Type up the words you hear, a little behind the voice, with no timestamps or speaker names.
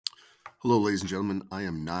Hello, ladies and gentlemen. I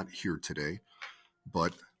am not here today,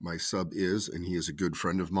 but my sub is, and he is a good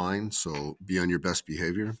friend of mine. So be on your best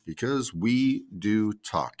behavior because we do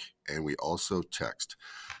talk and we also text.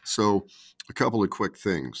 So, a couple of quick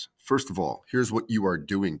things. First of all, here's what you are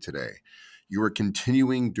doing today. You are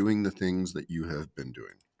continuing doing the things that you have been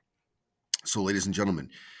doing. So, ladies and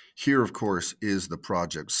gentlemen, here, of course, is the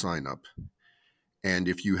project sign up. And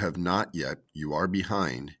if you have not yet, you are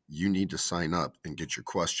behind, you need to sign up and get your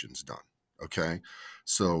questions done. Okay.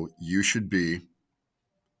 So you should be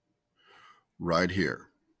right here.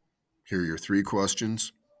 Here are your 3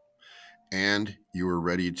 questions, and you are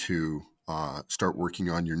ready to start working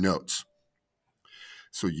on your notes.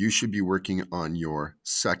 So you should be working on your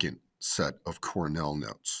second set of Cornell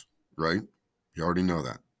notes, right? You already know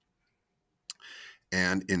that.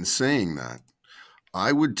 And in saying that,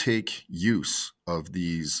 I would take use of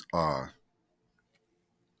these of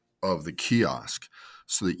the kiosk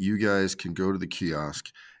so that you guys can go to the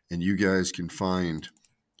kiosk and you guys can find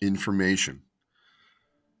information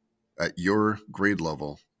at your grade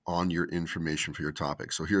level on your information for your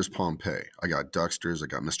topic. So here's Pompeii. I got Duxter's, I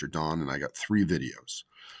got Mr. Don, and I got 3 videos.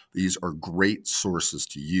 These are great sources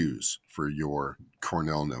to use for your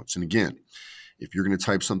Cornell notes. And again, if you're going to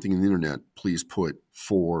type something in the internet, please put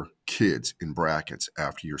 4 kids in brackets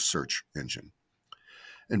after your search engine.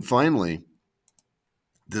 And finally,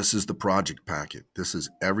 this is the project packet. This is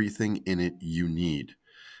everything in it you need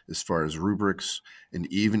as far as rubrics. And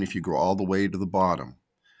even if you go all the way to the bottom,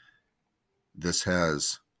 this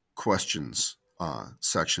has questions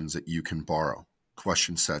sections that you can borrow,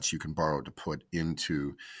 question sets you can borrow to put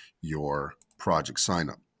into your project sign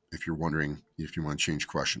up if you're wondering if you want to change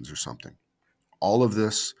questions or something. All of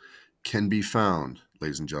this can be found,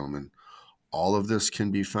 ladies and gentlemen, all of this can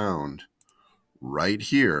be found right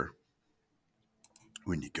here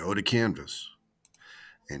when you go to Canvas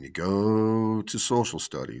and you go to social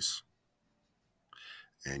studies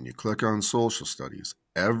and you click on social studies.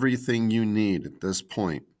 Everything you need at this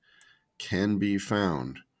point can be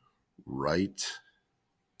found right,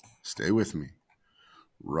 stay with me,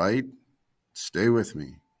 right, stay with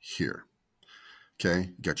me here.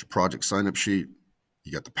 Okay, you got your project sign-up sheet,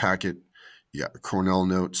 you got the packet, you got the Cornell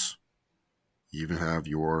notes, you even have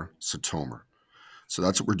your Satomer. So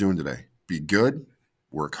that's what we're doing today. Be good,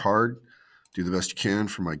 work hard, do the best you can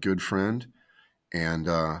for my good friend, and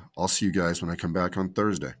I'll see you guys when I come back on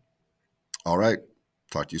Thursday. All right,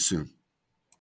 talk to you soon.